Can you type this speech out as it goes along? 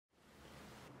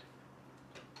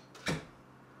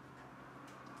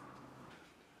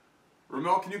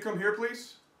Romel, can you come here,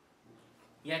 please?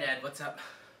 Yeah, Dad, what's up?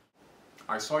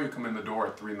 I saw you come in the door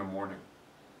at 3 in the morning.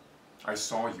 I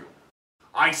saw you.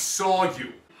 I saw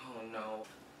you! Oh, no.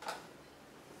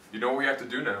 You know what we have to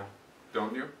do now,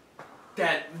 don't you?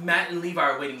 Dad, Matt and Levi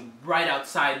are waiting right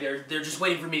outside. They're just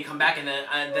waiting for me to come back, and then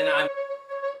I'm...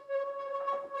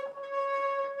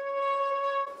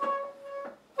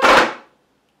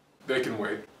 They can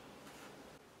wait.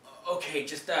 Okay,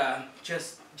 just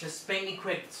spank me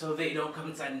quick so they don't come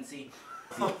inside and see.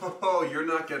 Oh, you're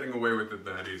not getting away with it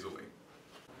that easily.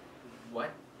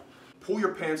 What? Pull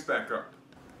your pants back up.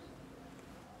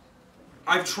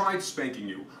 I've tried spanking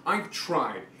you. I've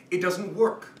tried. It doesn't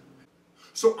work.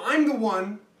 So I'm the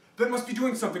one that must be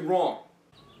doing something wrong.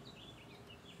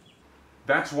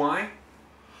 That's why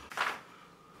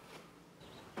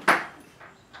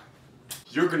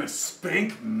you're gonna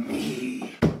spank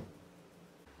me.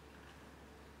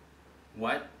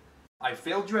 What? I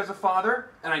failed you as a father,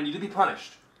 and I need to be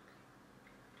punished.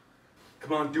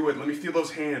 Come on, do it. Let me feel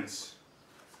those hands.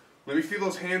 Let me feel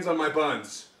those hands on my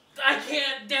buns. I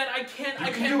can't, Dad, I can't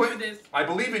do this. I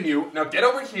believe in you. Now get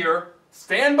over here,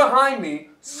 stand behind me,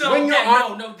 swing your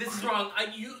arm. No, this is wrong.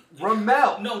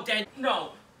 Romel! No, Dad,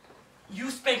 no. You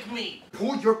spank me.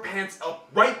 Pull your pants up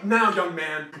right now, young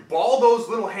man. Ball those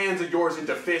little hands of yours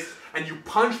into fists, and you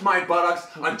punch my buttocks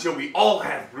until we all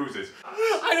have bruises.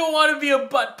 I don't want to be a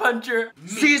butt puncher.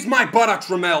 Seize my buttocks,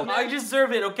 Romel. I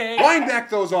deserve it, okay? Wind back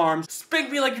those arms.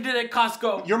 Spank me like you did at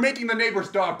Costco. You're making the neighbor's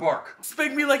dog bark.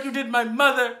 Spank me like you did my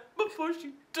mother before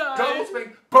she died. Double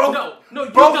spank. Both. No,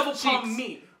 you both double cheeks. palm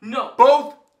me. No.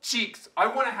 Both cheeks. I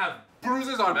want to have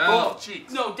bruises on both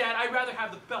cheeks. No, Dad, I'd rather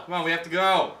have the belt. Come on, we have to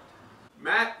go.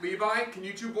 Matt, Levi, can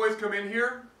you two boys come in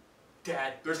here?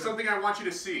 Dad. There's something I want you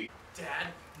to see. Dad,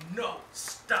 no.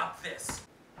 Stop this.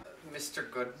 Mr.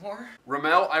 Goodmore?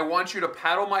 Romel, I want you to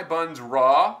paddle my buns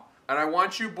raw, and I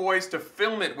want you boys to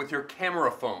film it with your camera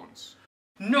phones.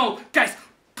 No, guys,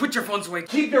 put your phones away.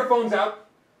 Keep your phones out.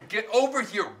 Get over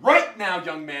here right now,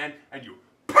 young man, and you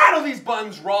paddle these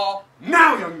buns raw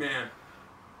now, young man.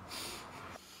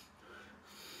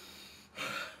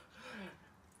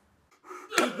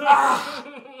 Ah!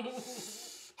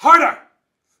 Harder!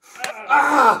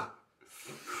 Ah!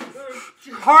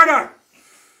 Harder!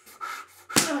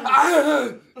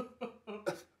 Ah!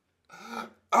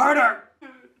 Harder!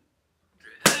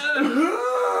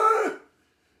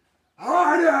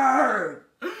 Harder!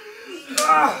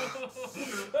 Ah!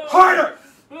 Harder!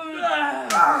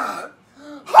 Ah!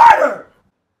 Harder!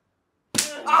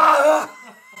 Ah!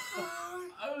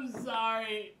 I'm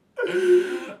sorry.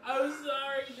 I'm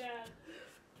sorry, Dad.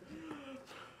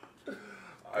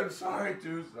 I'm sorry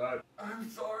too, son. I'm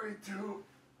sorry too.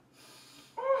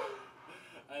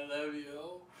 I love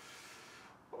you.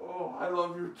 Oh, I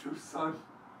love you too, son.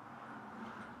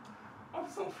 I'm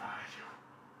so proud of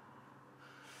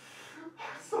you.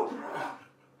 I'm so proud.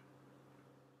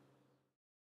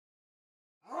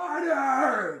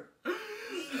 Harder!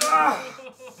 Ah!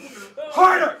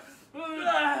 Harder!